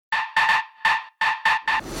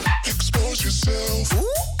Expose yourself. Ooh,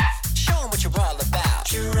 show 'em what you're all about.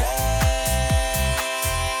 Dragged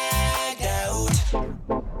out.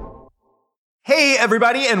 Hey,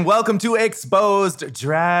 everybody, and welcome to Exposed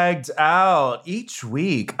Dragged Out. Each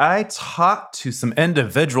week, I talk to some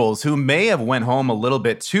individuals who may have went home a little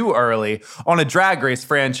bit too early on a Drag Race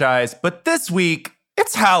franchise, but this week,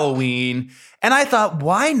 it's Halloween, and I thought,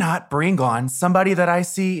 why not bring on somebody that I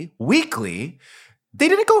see weekly? They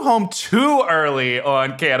didn't go home too early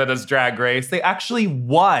on Canada's Drag Race. They actually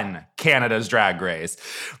won Canada's Drag Race.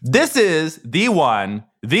 This is the one,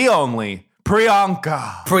 the only,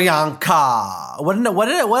 Priyanka.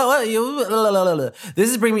 This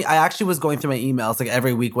is bringing me, I actually was going through my emails like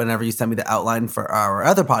every week whenever you send me the outline for our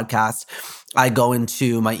other podcast. I go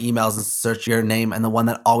into my emails and search your name, and the one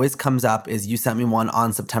that always comes up is you sent me one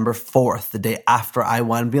on September 4th, the day after I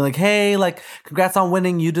won, being like, hey, like, congrats on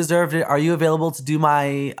winning. You deserved it. Are you available to do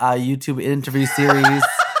my YouTube interview series?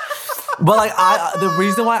 But like the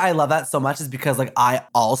reason why I love that so much is because like I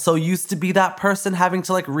also used to be that person having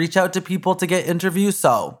to like reach out to people to get interviews.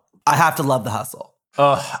 So I have to love the hustle.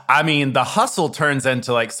 I mean, the hustle turns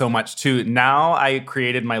into like so much too. Now I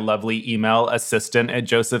created my lovely email assistant at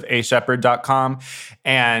josephashepherd.com.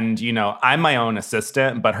 And, you know, I'm my own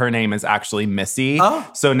assistant, but her name is actually Missy. Oh.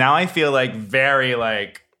 So now I feel like very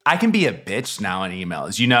like, I can be a bitch now in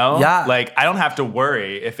emails, you know? Yeah. Like, I don't have to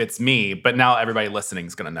worry if it's me, but now everybody listening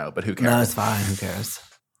is going to know, but who cares? No, it's fine. Who cares?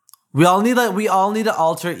 We all need an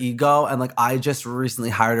alter ego, and like I just recently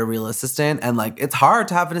hired a real assistant, and like it's hard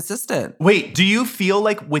to have an assistant. Wait, do you feel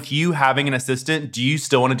like with you having an assistant, do you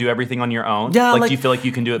still want to do everything on your own? Yeah, like do you feel like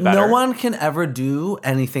you can do it better? No one can ever do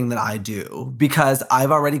anything that I do because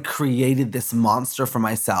I've already created this monster for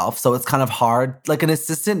myself. So it's kind of hard. Like an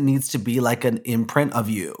assistant needs to be like an imprint of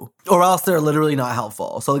you, or else they're literally not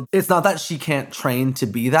helpful. So it's not that she can't train to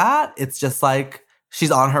be that. It's just like she's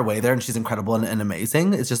on her way there and she's incredible and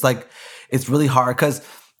amazing. It's just like, it's really hard because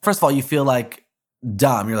first of all, you feel like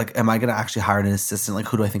dumb. You're like, am I going to actually hire an assistant? Like,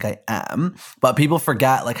 who do I think I am? But people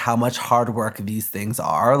forget like how much hard work these things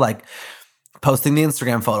are. Like posting the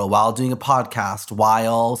Instagram photo while doing a podcast,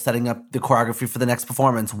 while setting up the choreography for the next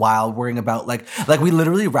performance, while worrying about like we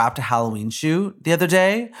literally wrapped a Halloween shoot the other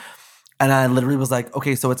day. And I literally was like,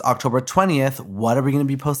 okay, so it's October 20th. What are we going to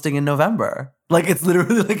be posting in November? Like, it's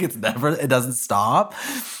literally like, it doesn't stop.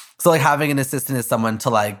 So like having an assistant is someone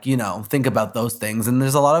to like, you know, think about those things. And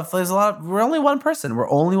there's a lot, we're only one person.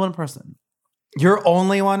 We're only one person. You're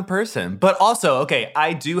only one person. But also, okay,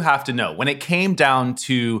 I do have to know, when it came down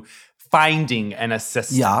to finding an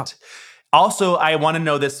assistant. Yeah. Also, I want to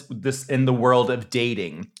know this in the world of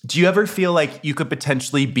dating. Do you ever feel like you could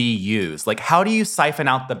potentially be used? Like, how do you siphon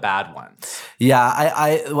out the bad ones? Yeah,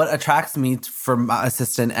 I what attracts me from my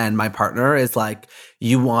assistant and my partner is like,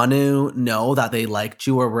 you want to know that they liked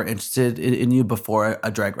you or were interested in you before a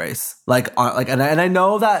drag race. And I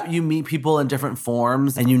know that you meet people in different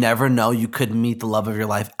forms and you never know, you could meet the love of your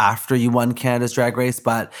life after you won Canada's Drag Race.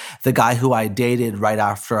 But the guy who I dated right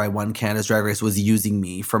after I won Canada's Drag Race was using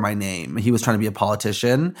me for my name. He was trying to be a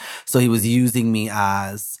politician. So he was using me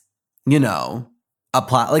as, you know,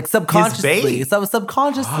 subconsciously,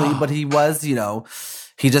 but he was, you know,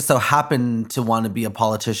 he just so happened to want to be a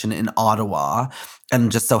politician in Ottawa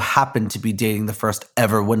and just so happened to be dating the first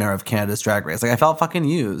ever winner of Canada's Drag Race. Like, I felt fucking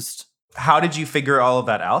used. How did you figure all of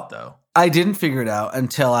that out, though? I didn't figure it out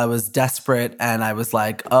until I was desperate and I was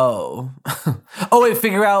like, oh. Wait,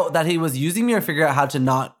 figure out that he was using me or figure out how to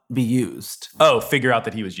not be used? Oh, figure out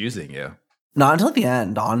that he was using you. Not until the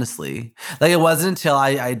end, honestly. Like, it wasn't until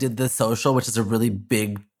I did The Social, which is a really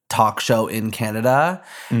big talk show in Canada,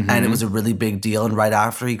 and it was a really big deal. And right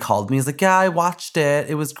after he called me, he's like, yeah, I watched it.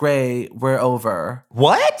 It was great. We're over.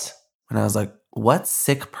 What? And I was like, what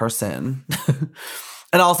sick person?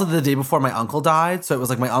 And also the day before my uncle died. So it was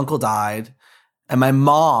like my uncle died. And my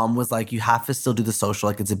mom was like, you have to still do The Social.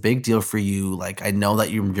 Like, it's a big deal for you. Like, I know that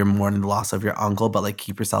you're mourning the loss of your uncle, but like,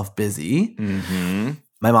 keep yourself busy.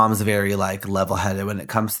 My mom is very like level-headed when it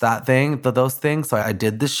comes to those things. So I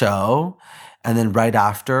did the show. And then right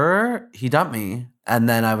after, he dumped me. And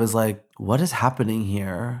then I was like, what is happening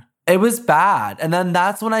here? It was bad. And then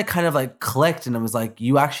that's when I kind of like clicked and I was like,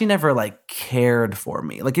 you actually never like cared for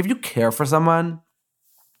me. Like, if you care for someone,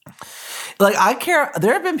 like I care.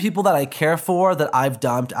 There have been people that I care for that I've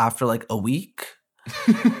dumped after like a week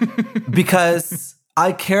because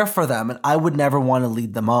I care for them and I would never want to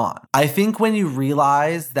lead them on. I think when you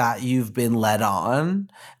realize that you've been led on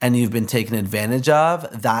and you've been taken advantage of,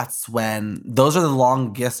 that's when those are the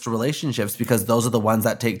longest relationships, because those are the ones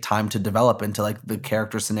that take time to develop into like the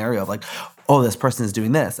character scenario of like, oh, this person is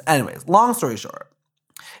doing this. Anyways, long story short,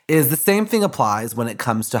 is the same thing applies when it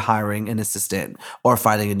comes to hiring an assistant or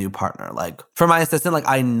finding a new partner. Like for my assistant, like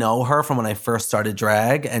I know her from when I first started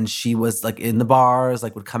drag, and she was like in the bars,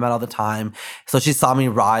 like would come out all the time. So she saw me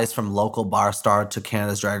rise from local bar star to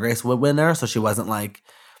Canada's Drag Race winner. So she wasn't like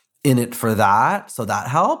in it for that. So that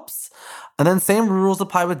helps. And then same rules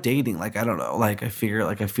apply with dating. Like, I don't know. Like I feel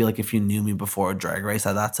like if you knew me before Drag Race,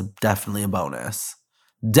 that's definitely a bonus.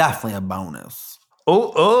 Definitely a bonus.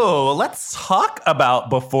 Let's talk about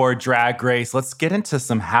before Drag Race. Let's get into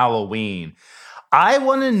some Halloween. I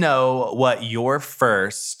want to know what your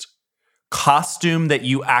first costume that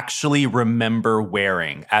you actually remember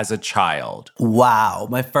wearing as a child. Wow.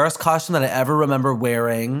 My first costume that I ever remember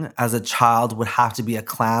wearing as a child would have to be a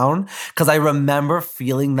clown, because I remember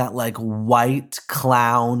feeling that like white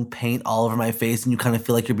clown paint all over my face and you kind of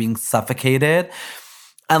feel like you're being suffocated.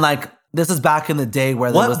 And like, this is back in the day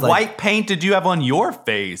where there was like... What white paint did you have on your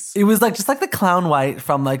face? It was like just like the clown white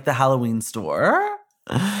from like the Halloween store.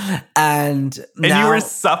 And you were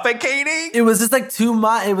suffocating? It was just like too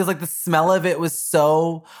much. It was like the smell of it was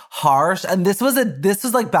so harsh. And this was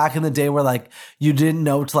like back in the day where like you didn't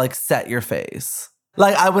know to like set your face.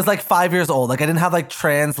 Like I was like 5 years old. Like I didn't have like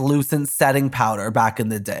translucent setting powder back in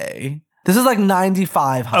the day. This is like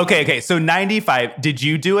 95. Okay. So 95. Did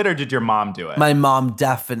you do it or did your mom do it? My mom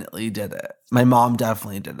definitely did it.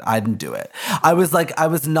 I didn't do it. I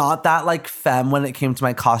was not that like femme when it came to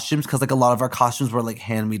my costumes, because like a lot of our costumes were like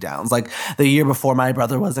hand-me-downs. Like the year before my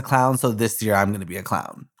brother was a clown, so this year I'm going to be a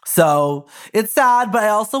clown. So it's sad, but I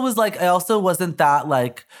also wasn't that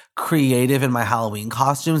like creative in my Halloween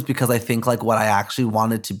costumes, because I think like what I actually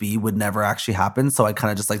wanted to be would never actually happen. So I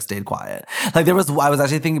kind of just like stayed quiet. Like I was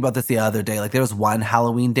actually thinking about this the other day. Like there was one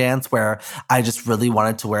Halloween dance where I just really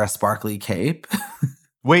wanted to wear a sparkly cape.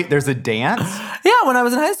 Wait, there's a dance? Yeah, when I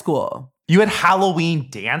was in high school. You had Halloween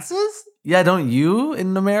dances? Yeah, don't you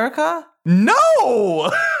in America?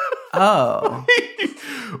 No! Oh.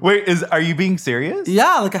 Wait, are you being serious?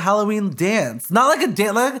 Yeah, like a Halloween dance. Not like a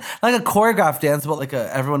dance, like a choreographed dance, but like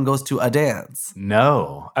everyone goes to a dance.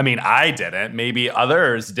 No. I mean, I didn't. Maybe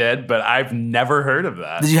others did, but I've never heard of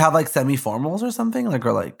that. Did you have like semi-formals or something? Like,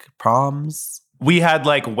 or like proms? We had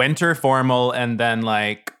like winter formal, and then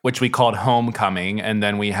like, which we called homecoming. And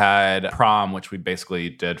then we had prom, which we basically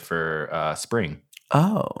did for spring.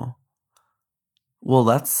 Oh. Well,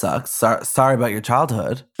 that sucks. Sorry about your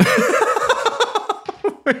childhood.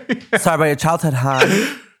 Sorry about your childhood,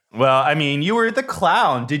 hon. Well, I mean, you were the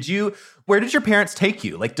clown. Where did your parents take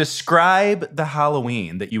you? Like, describe the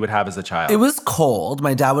Halloween that you would have as a child. It was cold.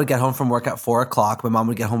 My dad would get home from work at 4:00. My mom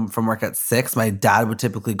would get home from work at 6:00. My dad would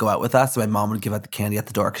typically go out with us. So my mom would give out the candy at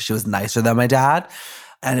the door because she was nicer than my dad.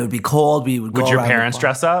 And it would be cold. Would your parents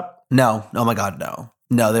dress up? No. Oh my God, no.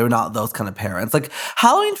 No, they were not those kind of parents. Like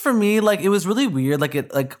Halloween for me, like it was really weird.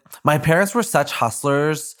 Like my parents were such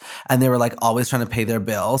hustlers, and they were like always trying to pay their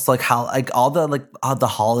bills. So all the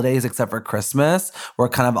holidays except for Christmas were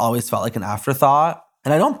kind of always felt like an afterthought.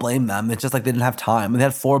 And I don't blame them. It's just like they didn't have time. And they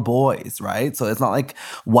had 4 boys, right? So it's not like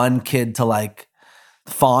one kid to like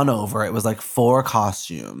fawn over. It was like 4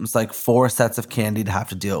 costumes, like 4 sets of candy to have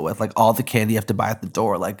to deal with, like all the candy you have to buy at the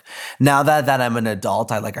door. Like now that I'm an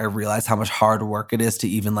adult, I realize how much hard work it is to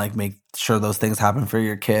even like make sure those things happen for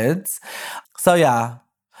your kids. So yeah,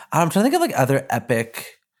 I'm trying to think of like other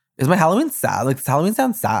epic. Is my Halloween sad? Like, does Halloween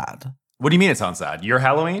sound sad? What do you mean it sounds sad? Your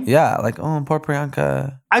Halloween? Yeah, like, oh, poor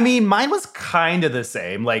Priyanka. I mean, mine was kind of the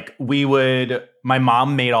same. Like, my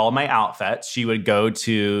mom made all my outfits. She would go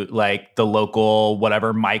to like the local,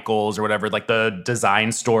 whatever, Michael's or whatever, like the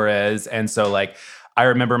design store is. And so like, I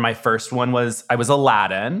remember my first one I was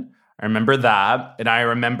Aladdin. I remember that. And I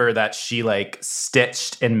remember that she like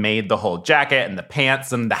stitched and made the whole jacket and the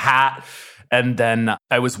pants and the hat. And then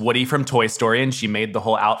I was Woody from Toy Story, and she made the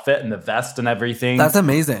whole outfit and the vest and everything. That's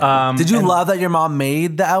amazing. Did you love that your mom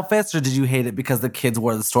made the outfits, or did you hate it because the kids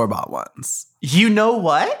wore the store-bought ones? You know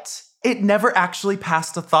what? It never actually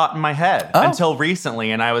passed a thought in my head until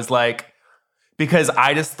recently. And I was like, because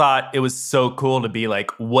I just thought it was so cool to be like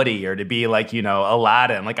Woody or to be like, you know,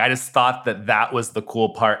 Aladdin. Like, I just thought that was the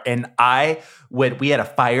cool part. And we had a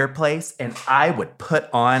fireplace, and I would put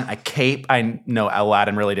on a cape. I know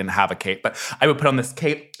Aladdin really didn't have a cape, but I would put on this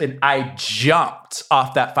cape, and I jumped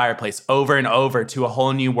off that fireplace over and over to a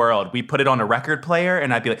whole new world. We put it on a record player,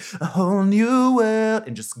 and I'd be like, a whole new world,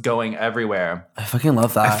 and just going everywhere. I fucking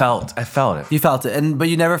love that. I felt it. You felt it, but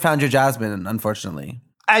you never found your Jasmine, unfortunately.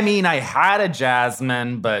 I mean, I had a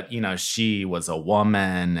Jasmine, but she was a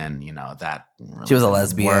woman, and that really She was a didn't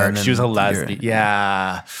lesbian. work. She was a lesbian,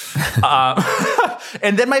 yeah.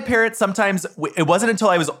 And then my parents sometimes, it wasn't until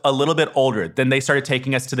I was a little bit older, then they started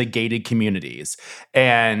taking us to the gated communities,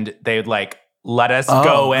 and they'd like let us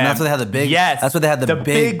go in. And that's where they had the big. Yes, that's where they had the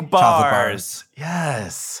big chocolate bars.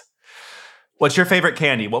 Yes. What's your favorite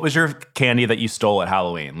candy? What was your candy that you stole at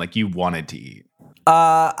Halloween? Like you wanted to eat?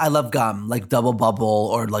 I love gum, like Double Bubble,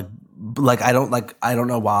 or like I don't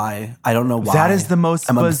know why. I don't know why. That is the most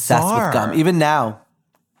I'm bizarre. obsessed with gum.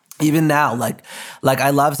 Even now, like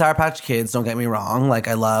I love Sour Patch Kids. Don't get me wrong. Like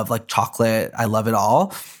I love like chocolate. I love it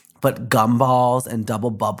all. But gumballs and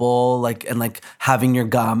Double Bubble, and having your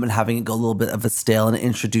gum and having it go a little bit of a stale and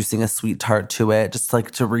introducing a sweet tart to it, just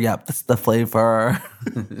like to re-up the flavor.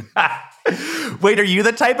 Wait, are you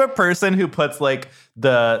the type of person who puts like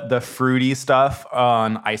the fruity stuff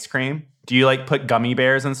on ice cream? Do you like put gummy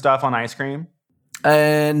bears and stuff on ice cream?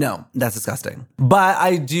 No, that's disgusting. But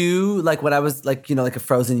I do, like when I was like a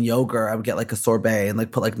frozen yogurt, I would get like a sorbet and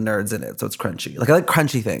like put like Nerds in it, so it's crunchy. Like I like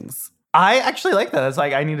crunchy things. I actually like that. It's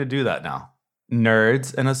like I need to do that now.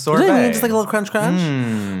 Nerds and a sorbet. You know what I mean? Just like a little crunch.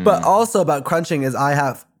 But also about crunching is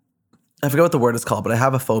I forget what the word is called, but I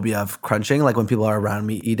have a phobia of crunching. Like when people are around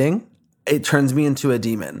me eating, it turns me into a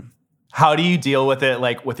demon. How do you deal with it,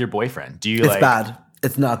 like with your boyfriend? It's bad.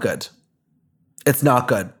 It's not good. It's not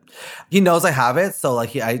good. He knows I have it, so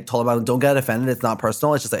like I told him, don't get offended. It's not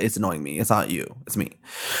personal. It's just that it's annoying me. It's not you. It's me.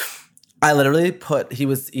 I literally he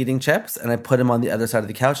was eating chips, and I put him on the other side of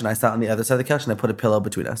the couch, and I sat on the other side of the couch, and I put a pillow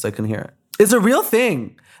between us so I couldn't hear it. It's a real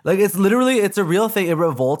thing. Like it's a real thing. It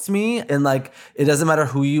revolts me, and like it doesn't matter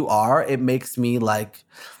who you are. It makes me I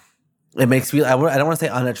don't want to say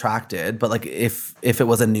unattracted, but like if it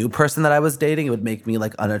was a new person that I was dating, it would make me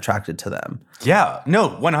like unattracted to them. Yeah, no,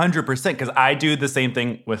 100%. Because I do the same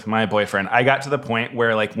thing with my boyfriend. I got to the point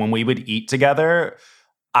where like when we would eat together,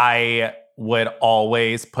 I would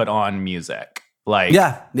always put on music. Like,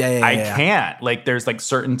 yeah. I can't. Like, there's like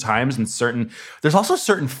certain times and there's also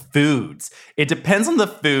certain foods. It depends on the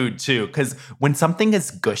food too. Because when something is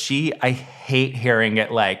gushy, I hate hearing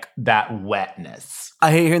it like that wetness. I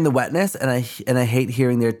hate hearing the wetness, and I hate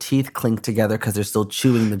hearing their teeth clink together because they're still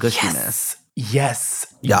chewing the gushiness.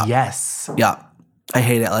 Yes. Yeah. Yes. Yeah. I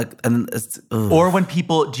hate it. Like, and it's, ugh. Or when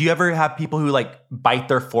do you ever have people who like bite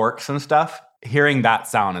their forks and stuff? Hearing that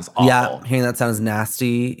sound is awful. Yeah, hearing that sound is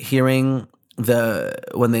nasty. Hearing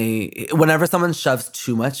whenever someone shoves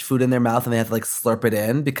too much food in their mouth and they have to like slurp it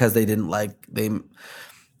in because they didn't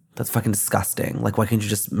that's fucking disgusting. Like, why can't you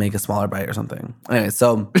just make a smaller bite or something? Anyway,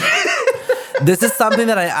 so this is something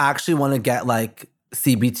that I actually want to get like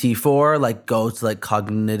CBT for, like go to like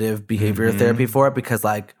cognitive behavior therapy for it, because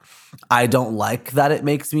like I don't like that it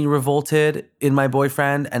makes me revolted in my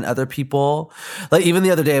boyfriend and other people. Like even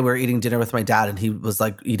the other day we were eating dinner with my dad and he was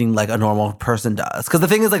like eating like a normal person does. Because the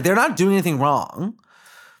thing is like they're not doing anything wrong.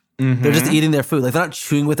 They're just eating their food. Like they're not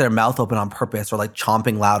chewing with their mouth open on purpose or like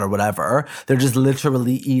chomping loud or whatever. They're just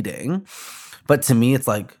literally eating. But to me it's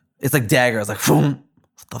like daggers, like boom.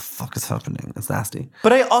 What the fuck is happening? It's nasty.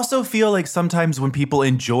 But I also feel like sometimes when people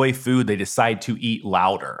enjoy food, they decide to eat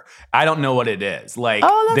louder. I don't know what it is. Like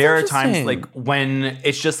there are times like when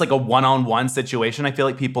it's just like a one-on-one situation, I feel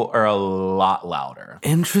like people are a lot louder.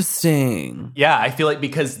 Interesting. Yeah, I feel like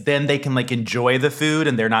because then they can like enjoy the food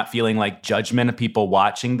and they're not feeling like judgment of people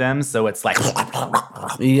watching them. So it's like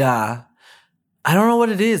yeah. I don't know what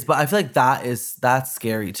it is, but I feel like that's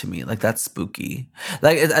scary to me. Like that's spooky.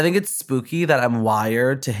 Like I think it's spooky that I'm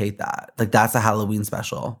wired to hate that. Like that's a Halloween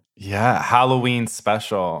special. Yeah, Halloween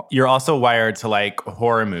special. You're also wired to like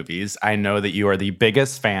horror movies. I know that you are the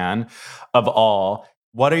biggest fan of all.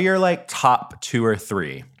 What are your like top 2 or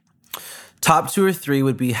 3? Top 2 or 3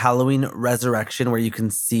 would be Halloween Resurrection, where you can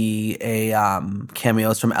see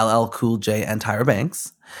cameos from LL Cool J and Tyra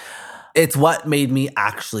Banks. It's what made me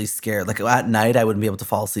actually scared. Like at night, I wouldn't be able to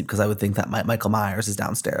fall asleep because I would think that Michael Myers is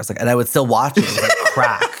downstairs. Like, and I would still watch it. It was like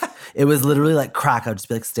crack. It was literally like crack. I would just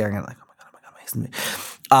be like staring at it, like, oh my god, he's me.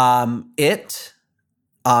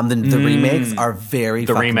 The remakes are very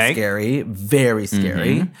fucking scary, very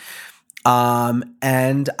scary.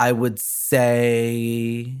 And I would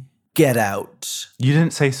say Get Out. You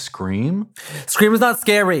didn't say Scream? Scream is not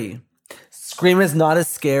scary. Scream is not a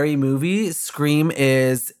scary movie. Scream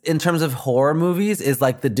is, in terms of horror movies, is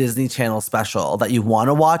like the Disney Channel special that you want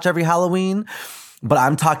to watch every Halloween. But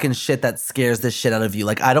I'm talking shit that scares the shit out of you.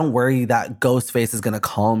 Like, I don't worry that Ghostface is going to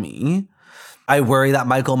call me. I worry that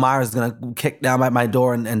Michael Myers is going to kick down at my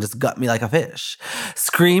door and just gut me like a fish.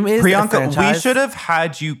 Scream is a Priyanka, franchise. we should have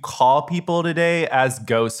had you call people today as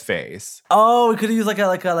Ghostface. Oh, we could use like an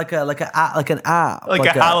app. Like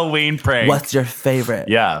a Halloween prank. What's your favorite?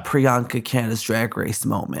 Yeah. Priyanka Candace Drag Race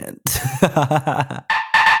moment.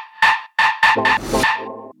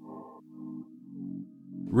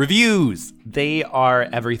 Reviews, they are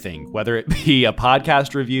everything, whether it be a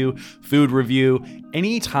podcast review, food review,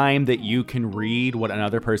 any time that you can read what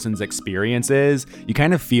another person's experience is, you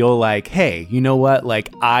kind of feel like, hey, you know what?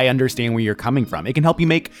 Like, I understand where you're coming from. It can help you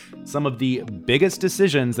make some of the biggest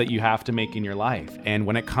decisions that you have to make in your life. And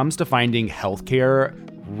when it comes to finding healthcare,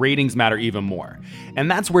 ratings matter even more. And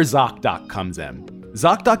that's where ZocDoc comes in.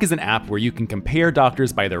 ZocDoc is an app where you can compare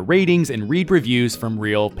doctors by their ratings and read reviews from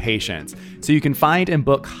real patients, so you can find and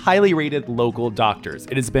book highly rated local doctors.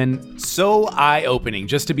 It has been so eye-opening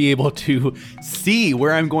just to be able to see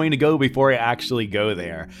where I'm going to go before I actually go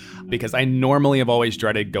there, because I normally have always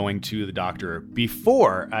dreaded going to the doctor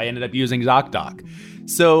before I ended up using ZocDoc.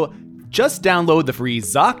 So just download the free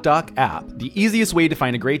ZocDoc app, the easiest way to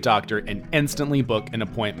find a great doctor and instantly book an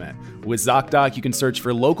appointment. With ZocDoc, you can search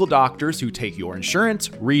for local doctors who take your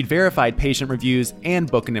insurance, read verified patient reviews,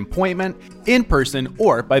 and book an appointment in person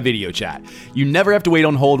or by video chat. You never have to wait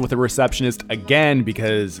on hold with a receptionist again,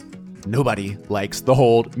 because nobody likes the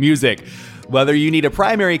hold music. Whether you need a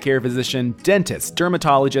primary care physician, dentist,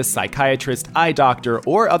 dermatologist, psychiatrist, eye doctor,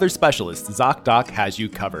 or other specialist, ZocDoc has you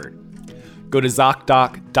covered. Go to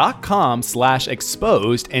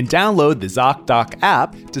ZocDoc.com/exposed and download the ZocDoc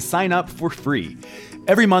app to sign up for free.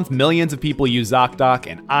 Every month, millions of people use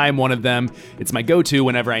ZocDoc, and I'm one of them. It's my go-to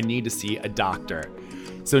whenever I need to see a doctor.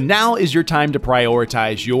 So now is your time to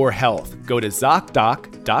prioritize your health. Go to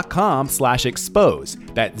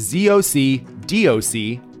ZocDoc.com/exposed. That's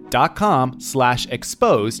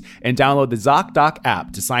ZocDoc.com/exposed and download the ZocDoc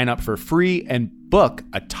app to sign up for free and book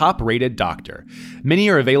a top-rated doctor. Many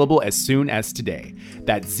are available as soon as today.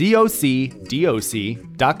 That's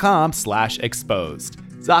ZocDoc.com/exposed.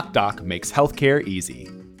 ZocDoc makes healthcare easy.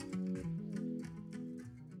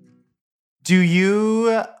 Do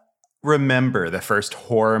you remember the first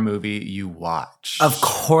horror movie you watched? Of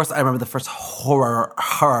course, I remember the first horror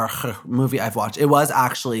movie I've watched. It was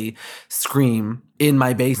actually Scream in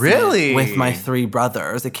my basement Really? with my three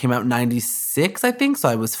brothers. It came out in 96, I think. So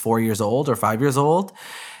I was 4 years old or 5 years old.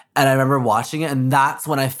 And I remember watching it. And that's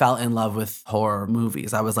when I fell in love with horror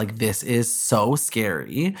movies. I was like, this is so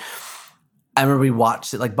scary. I remember we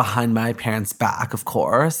watched it like behind my parents' back, of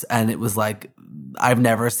course. And it was like, I've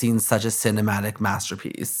never seen such a cinematic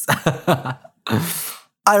masterpiece.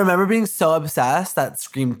 I remember being so obsessed that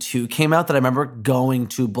Scream 2 came out that I remember going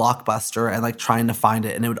to Blockbuster and like trying to find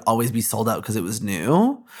it, and it would always be sold out because it was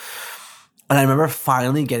new. And I remember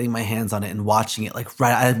finally getting my hands on it and watching it. Like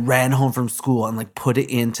I ran home from school and like put it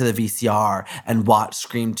into the VCR and watched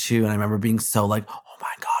Scream 2. And I remember being so like, oh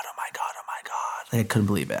my God, oh my God, oh my God. Like I couldn't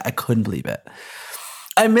believe it. I couldn't believe it.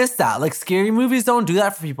 I miss that. Like, scary movies don't do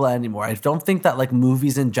that for people anymore. I don't think that, like,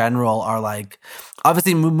 movies in general are, like...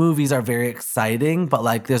 Obviously, movies are very exciting, but,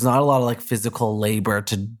 like, there's not a lot of, like, physical labor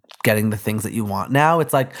to getting the things that you want now.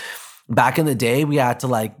 It's, like... Back in the day, we had to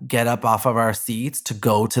like get up off of our seats to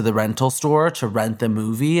go to the rental store to rent the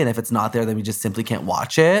movie. And if it's not there, then we just simply can't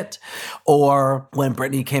watch it. Or when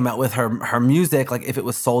Britney came out with her music, like if it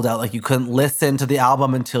was sold out, like you couldn't listen to the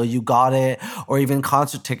album until you got it. Or even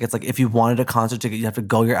concert tickets. Like if you wanted a concert ticket, you have to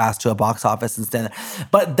go your ass to a box office and stand there.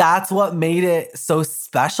 But that's what made it so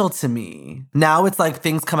special to me. Now it's like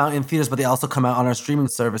things come out in theaters, but they also come out on our streaming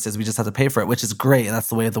services. We just have to pay for it, which is great. And that's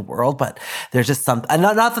the way of the world. But there's just something, and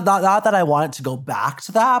not that I want it to go back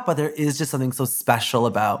to that, but there is just something so special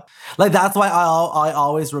about, like, that's why I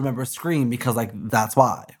always remember Scream, because like that's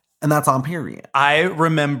why. And that's on period. I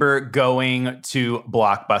remember going to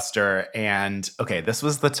Blockbuster and, okay, this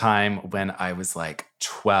was the time when I was like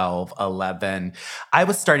 12, 11. I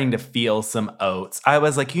was starting to feel some oats. I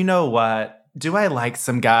was like, you know what? Do I like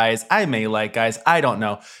some guys? I may like guys. I don't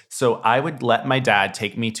know. So I would let my dad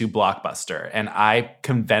take me to Blockbuster, and I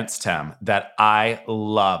convinced him that I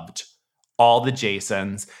loved all the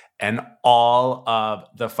Jasons and all of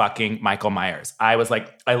the fucking Michael Myers. I was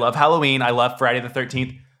like, I love Halloween. I love Friday the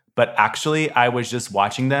 13th. But actually, I was just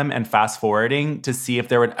watching them and fast forwarding to see if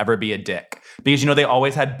there would ever be a dick. Because, you know, they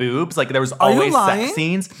always had boobs. Like, there was always sex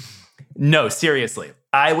scenes. No, seriously.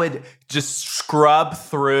 I would just scrub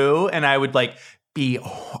through, and I would like be a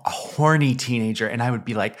horny teenager, and I would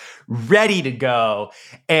be like ready to go.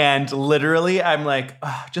 And literally I'm like,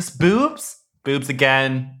 oh, just boobs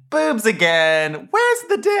again, boobs again. Where's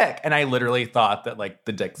the dick? And I literally thought that like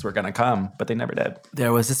the dicks were gonna come, but they never did.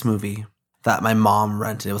 There was this movie that my mom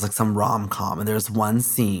rented. It was like some rom-com. And there's one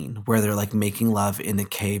scene where they're like making love in a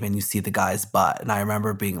cave and you see the guy's butt. And I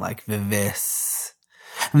remember being like, this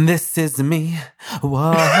is me.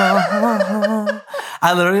 Whoa.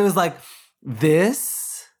 I literally was like,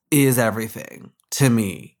 this is everything to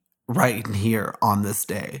me right here on this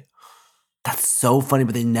day. That's so funny,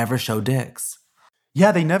 but they never show dicks.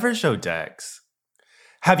 Yeah, they never show dicks.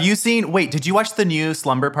 Have you seen, wait, did you watch the new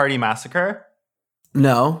Slumber Party Massacre?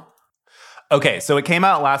 No. Okay, so it came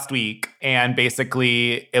out last week, and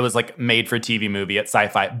basically it was like made for TV movie at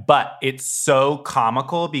Sci-Fi, but it's so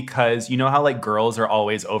comical because you know how like girls are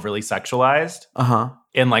always overly sexualized? Uh-huh.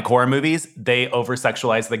 In like horror movies, they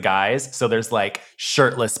over-sexualize the guys. So there's like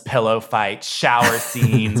shirtless pillow fights, shower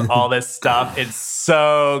scenes, all this stuff. It's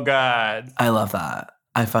so good. I love that.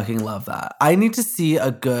 I fucking love that. I need to see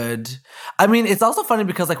a good... I mean, it's also funny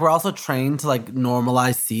because like we're also trained to like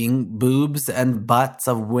normalize seeing boobs and butts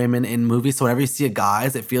of women in movies. So whenever you see a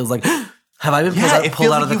guy's, it feels like, have I been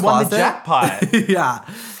pulled out of the closet? Won the jackpot. Yeah.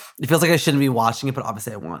 It feels like I shouldn't be watching it, but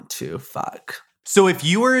obviously I want to. Fuck. So if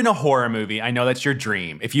you were in a horror movie, I know that's your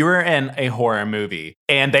dream. If you were in a horror movie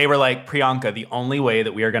and they were like, Priyanka, the only way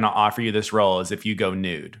that we are going to offer you this role is if you go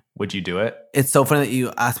nude, would you do it? It's so funny that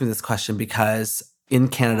you asked me this question because in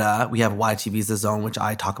Canada, we have YTV's The Zone, which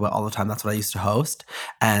I talk about all the time. That's what I used to host.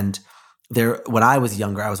 And there, when I was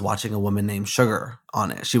younger, I was watching a woman named Sugar on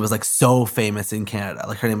it. She was like so famous in Canada.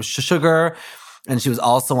 Like her name was Sugar. And she was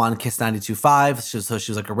also on Kiss 92.5. She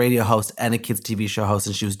was like a radio host and a kids TV show host.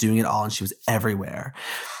 And she was doing it all and she was everywhere.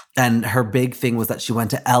 And her big thing was that she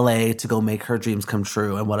went to LA to go make her dreams come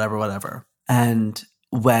true and whatever. And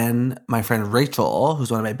when my friend Rachel,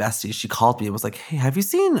 who's one of my besties, she called me and was like, hey, have you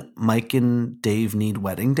seen Mike and Dave Need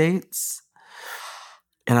Wedding Dates?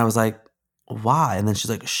 And I was like, why? And then she's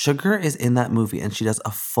like, Sugar is in that movie and she does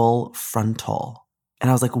a full frontal. And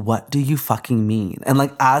I was like, what do you fucking mean? And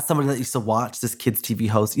like, as somebody that used to watch this kids TV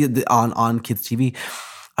host on kids TV,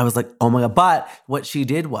 I was like, oh my God. But what she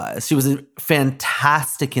did was, she was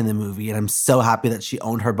fantastic in the movie. And I'm so happy that she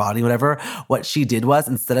owned her body, whatever. What she did was,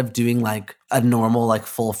 instead of doing like a normal, like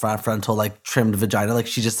full frontal, like trimmed vagina, like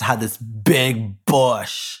she just had this big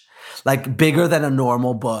bush, like bigger than a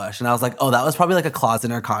normal bush. And I was like, oh, that was probably like a clause in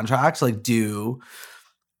her contract to like do,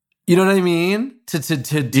 you know what I mean? To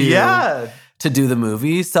do, yeah, to do the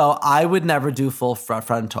movie. So I would never do full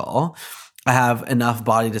frontal. I have enough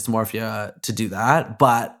body dysmorphia to do that.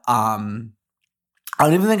 But I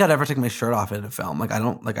don't even think I'd ever take my shirt off in a film. Like,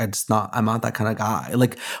 I'm not that kind of guy.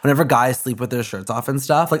 Like, whenever guys sleep with their shirts off and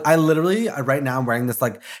stuff, like, I right now I'm wearing this,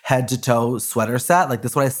 like, head to toe sweater set. Like,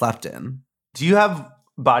 this is what I slept in. Do you have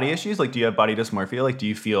body issues? Like, do you have body dysmorphia? Like, do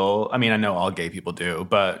you feel, I mean, I know all gay people do,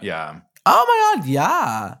 but yeah. Oh my God,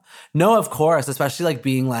 yeah. No, of course. Especially like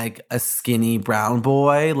being like a skinny brown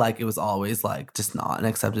boy. Like it was always like just not an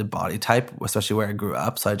accepted body type, especially where I grew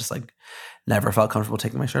up. So I just like never felt comfortable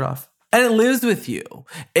taking my shirt off. And it lives with you.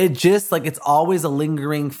 It just like, it's always a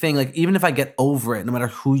lingering thing. Like even if I get over it, no matter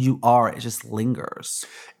who you are, it just lingers.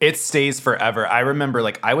 It stays forever. I remember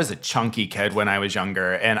like I was a chunky kid when I was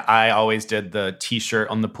younger and I always did the t-shirt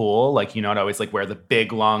on the pool. Like, you know, I'd always like wear the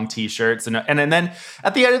big long t-shirts. And then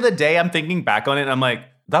at the end of the day, I'm thinking back on it and I'm like,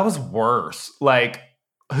 that was worse. Like,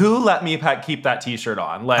 who let me keep that t-shirt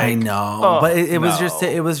on? Like, I know, but it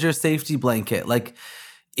was your safety blanket. Like,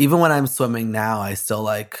 even when I'm swimming now, I still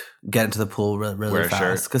like get into the pool really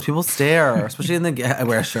fast because people stare, especially I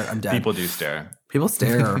wear a shirt. I'm dead. People do stare. People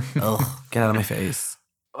stare. Ugh, get out of my face.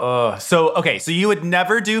 So you would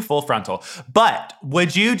never do full frontal, but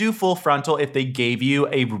would you do full frontal if they gave you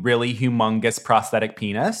a really humongous prosthetic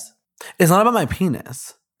penis? It's not about my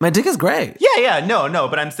penis. My dick is great. Yeah, no,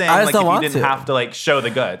 but I'm saying like if you didn't have to like show the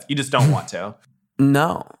goods, you just don't want to.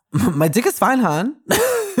 No, my dick is fine, hon.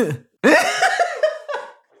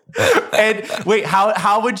 And wait,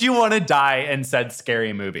 how would you want to die in said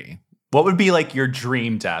scary movie? What would be like your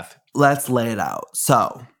dream death? Let's lay it out.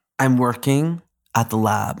 So I'm working at the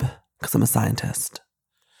lab because I'm a scientist.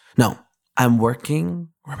 No, I'm working.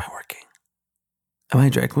 Where am I working? Am I a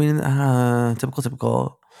drag queen?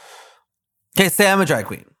 Typical. Okay, say I'm a drag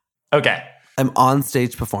queen. Okay. I'm on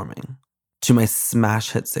stage performing to my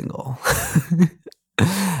smash hit single.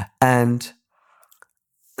 And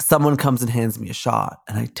someone comes and hands me a shot,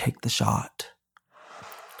 and I take the shot.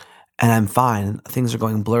 And I'm fine. Things are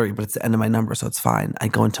going blurry, but it's the end of my number, so it's fine. I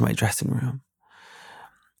go into my dressing room.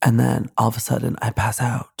 And then all of a sudden, I pass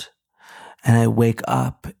out. And I wake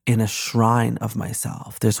up in a shrine of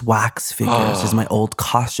myself. There's wax figures. There's my old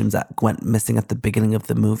costumes that went missing at the beginning of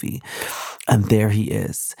the movie. And there he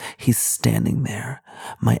is. He's standing there.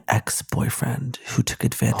 My ex-boyfriend who took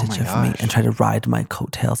advantage of me and tried to ride my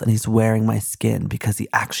coattails. And he's wearing my skin because he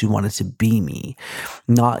actually wanted to be me.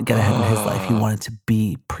 Not get ahead in his life. He wanted to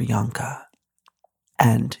be Priyanka.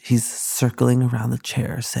 And he's circling around the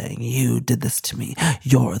chair saying, you did this to me.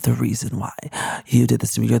 You're the reason why. You did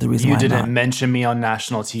this to me. You're the reason why. You didn't mention me on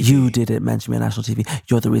national TV. You didn't mention me on national TV.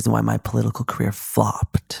 You're the reason why my political career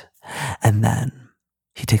flopped. And then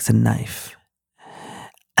he takes a knife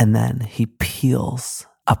and then he peels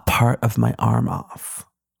a part of my arm off.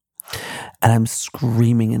 And I'm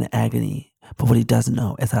screaming in agony. But what he doesn't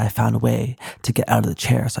know is that I found a way to get out of the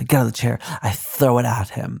chair. So I get out of the chair. I throw it at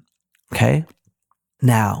him. Okay?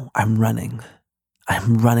 Now I'm running.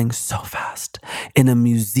 I'm running so fast. In a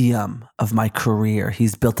museum of my career,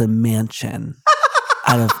 he's built a mansion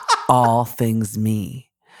out of all things me.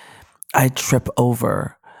 I trip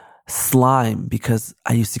over slime because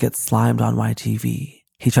I used to get slimed on YTV.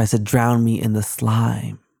 He tries to drown me in the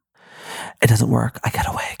slime. It doesn't work. I get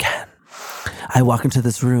away again. I walk into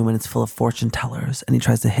this room and it's full of fortune tellers and he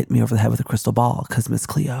tries to hit me over the head with a crystal ball because Miss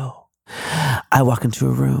Cleo. I walk into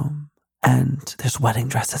a room and there's wedding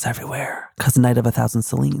dresses everywhere because Night of 1,000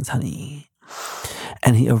 Celines, honey.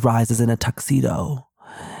 And he arises in a tuxedo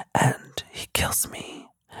and he kills me.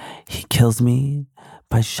 He kills me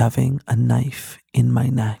by shoving a knife in my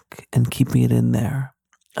neck and keeping it in there.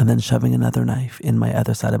 And then shoving another knife in my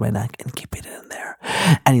other side of my neck and keeping it in there.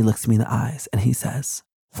 And he looks me in the eyes and he says,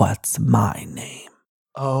 what's my name?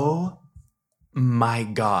 Oh my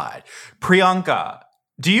God. Priyanka,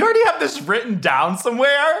 do you already have this written down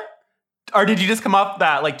somewhere? Or did you just come up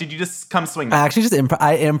that? Like, did you just come swinging? I actually just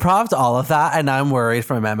I improv'd all of that, and I'm worried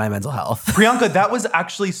for my mental health. Priyanka, that was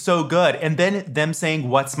actually so good. And then them saying,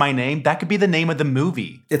 what's my name? That could be the name of the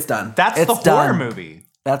movie. It's done. That's the horror movie.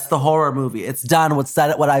 That's the horror movie. It's done.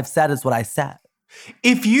 What I've said is what I said.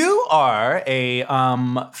 If you are a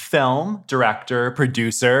film director,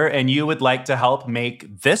 producer, and you would like to help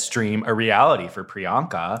make this dream a reality for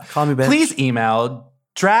Priyanka, call me, bitch. Please email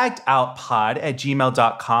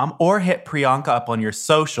draggedoutpod@gmail.com or hit Priyanka up on your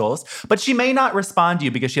socials. But she may not respond to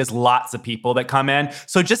you because she has lots of people that come in.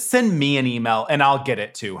 So just send me an email and I'll get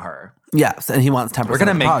it to her. Yes, and he wants 10%. We're going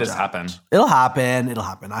to make this happen. It'll happen. It'll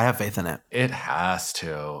happen. I have faith in it. It has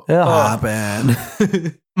to. It'll happen.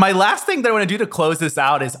 My last thing that I want to do to close this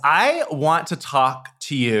out is I want to talk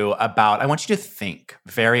to you about, I want you to think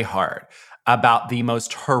very hard about the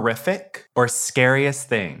most horrific or scariest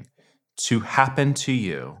thing to happen to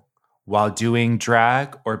you while doing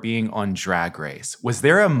drag or being on Drag Race. Was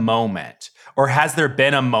there a moment, or has there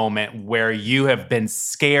been a moment where you have been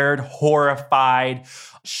scared, horrified,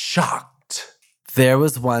 shocked? There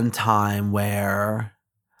was one time where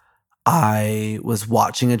I was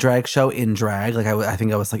watching a drag show in drag. Like I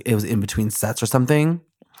think I was like, it was in between sets or something.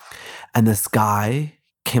 And this guy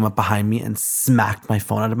came up behind me and smacked my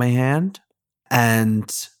phone out of my hand.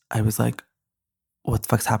 And I was like, what the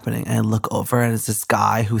fuck's happening? And I look over and it's this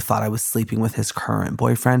guy who thought I was sleeping with his current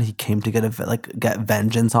boyfriend. He came to get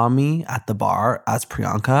vengeance on me at the bar as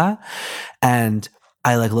Priyanka. And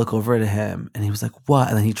I look over to him and he was like, what?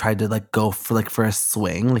 And then he tried to go for a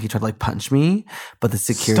swing. He tried to punch me, but the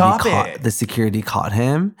security caught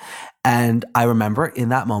him. And I remember in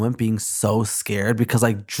that moment being so scared because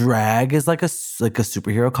drag is like a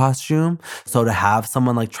superhero costume. So to have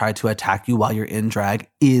someone try to attack you while you're in drag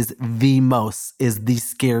is the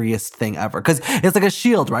scariest thing ever. Cause it's like a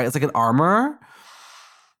shield, right? It's like an armor.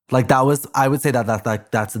 I would say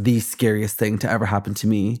that's the scariest thing to ever happen to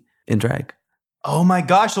me in drag. Oh my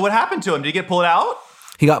gosh. So what happened to him? Did he get pulled out?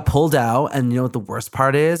 He got pulled out, and you know what the worst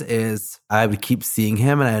part is I would keep seeing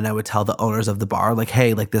him, and I would tell the owners of the bar,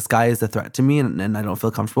 hey, this guy is a threat to me, and I don't feel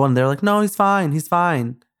comfortable. And they're like, no, he's fine. They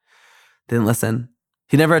didn't listen.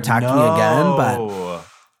 He never attacked me again, but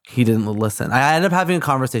he didn't listen. I ended up having a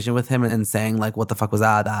conversation with him and saying, what the fuck was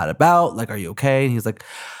that about? Are you okay? And he's like,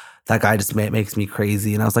 that guy just makes me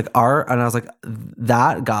crazy. And I was like,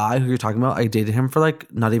 that guy who you're talking about, I dated him for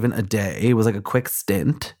not even a day. It was a quick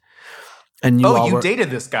stint. And you dated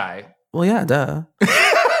this guy? Well, yeah, duh.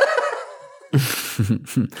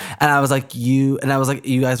 And I was like, you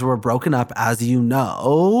guys were broken up, as you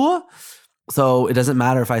know. So it doesn't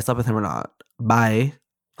matter if I slept with him or not. Bye.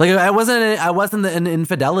 I wasn't an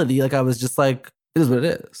infidelity. I was just it is what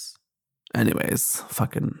it is. Anyways,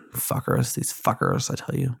 fucking fuckers, these fuckers, I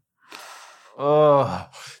tell you. Oh.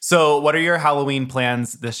 So what are your Halloween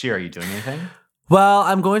plans this year? Are you doing anything? Well,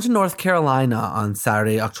 I'm going to North Carolina on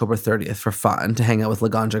Saturday, October 30th for fun to hang out with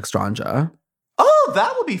Laganja Extranja. Oh,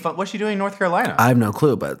 that will be fun. What's she doing in North Carolina? I have no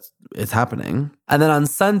clue, but it's happening. And then on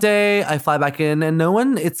Sunday, I fly back in and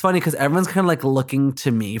it's funny because everyone's kind of like looking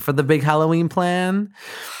to me for the big Halloween plan.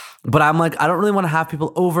 But I'm like, I don't really want to have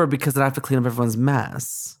people over because then I have to clean up everyone's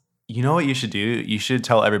mess. You know what you should do? You should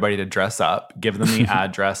tell everybody to dress up, give them the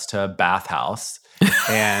address to Bathhouse,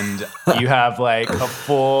 and you have like a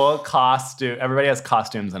full costume. Everybody has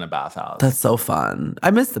costumes in a bathhouse. That's so fun.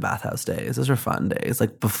 I miss the bathhouse days. Those were fun days.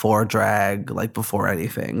 Like before drag, like before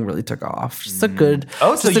anything really took off. Just a good.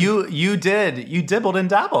 Oh, so you dibbled and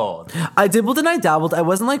dabbled. I dibbled and I dabbled. I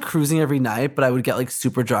wasn't like cruising every night, but I would get like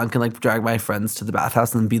super drunk and like drag my friends to the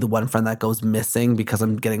bathhouse and be the one friend that goes missing because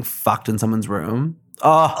I'm getting fucked in someone's room.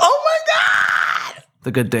 Oh my God! The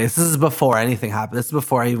good days. This is before anything happened. This is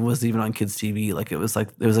before I was even on Kids TV. Like it was like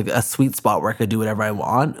a sweet spot where I could do whatever I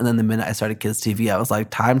want. And then the minute I started Kids TV, I was like,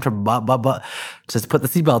 time to just put the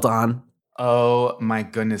seatbelt on. Oh my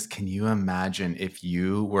goodness. Can you imagine if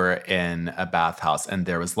you were in a bathhouse and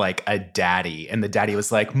there was like a daddy and the daddy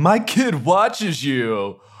was like, my kid watches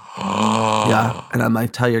you. Yeah. And I'm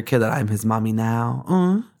like, tell your kid that I'm his mommy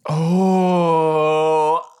now.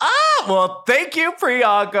 Well, thank you,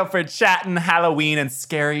 Priyanka, for chatting Halloween and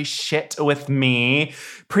scary shit with me.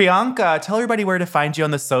 Priyanka, tell everybody where to find you on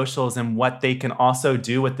the socials and what they can also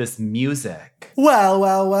do with this music.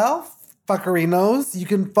 Well, fuckerinos. You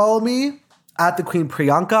can follow me at The Queen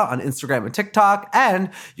Priyanka on Instagram and TikTok. And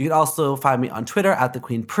you can also find me on Twitter at The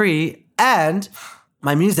Queen Pri. And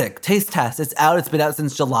my music, Taste Test, it's out. It's been out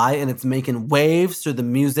since July, and it's making waves through the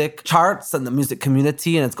music charts and the music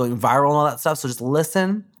community, and it's going viral and all that stuff. So just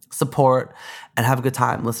listen, support, and have a good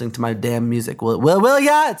time listening to my damn music. Will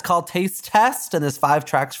ya? It's called Taste Test, and there's 5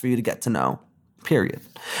 tracks for you to get to know, period.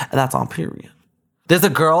 And that's on period. There's a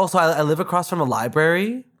girl, so I live across from a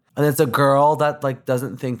library, and it's a girl that like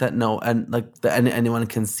doesn't think that anyone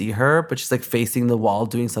can see her, but she's like facing the wall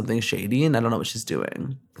doing something shady, and I don't know what she's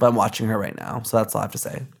doing. But I'm watching her right now, so that's all I have to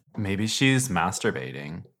say. Maybe she's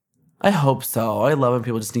masturbating. I hope so. I love when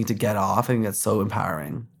people just need to get off. I think that's so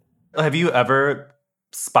empowering. Have you ever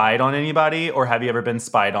spied on anybody, or have you ever been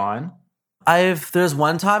spied on? There's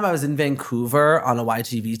one time I was in Vancouver on a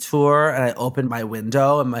YTV tour, and I opened my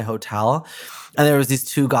window in my hotel, and there was these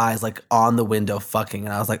 2 guys like on the window fucking,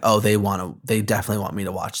 and I was like, oh, they definitely want me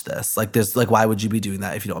to watch this. Like, there's like, why would you be doing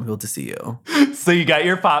that if you don't want people to see you? So you got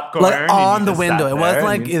your popcorn, like on the window. It wasn't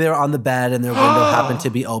like they were on the bed and their window happened to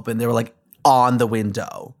be open. They were like on the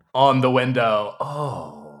window. On the window.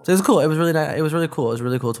 Oh, so it was cool. It was really nice. It was really cool. It was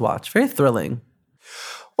really cool to watch. Very thrilling.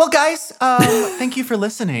 Well, guys, thank you for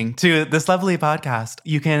listening to this lovely podcast.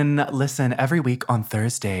 You can listen every week on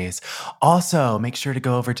Thursdays. Also, make sure to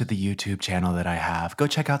go over to the YouTube channel that I have. Go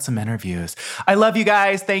check out some interviews. I love you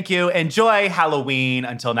guys. Thank you. Enjoy Halloween.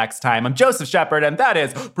 Until next time, I'm Joseph Shepard, and that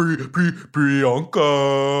is Priyanka.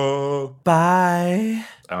 Bye.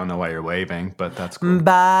 I don't know why you're waving, but that's cool.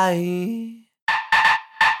 Bye.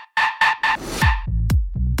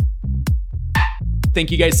 Thank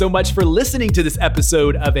you guys so much for listening to this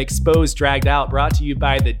episode of Exposed Dragged Out, brought to you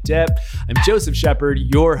by The Dip. I'm Joseph Shepard,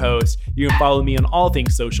 your host. You can follow me on all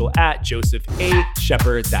things social at Joseph A.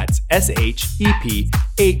 Shepard. That's SHEPHERD.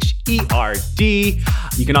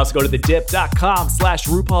 You can also go to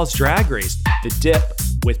thedip.com/RuPaul's Drag Race. The Dip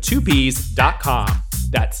with 2Ps.com.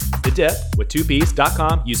 That's thedip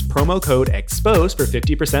with2ps.com. Use promo code EXPOSED for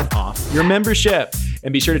 50% off your membership.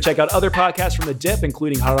 And be sure to check out other podcasts from The Dip,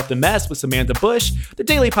 including Hot Off the Mess with Samantha Bush, the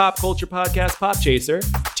Daily Pop Culture Podcast, Pop Chaser,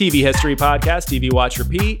 TV History Podcast, TV Watch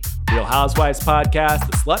Repeat, Real Housewives Podcast,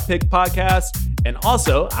 the Slut Pig Podcast, and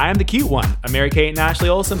also I Am the Cute One, a Mary Kate and Ashley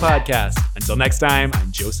Olsen podcast. Until next time,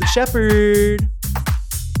 I'm Joseph Shepard.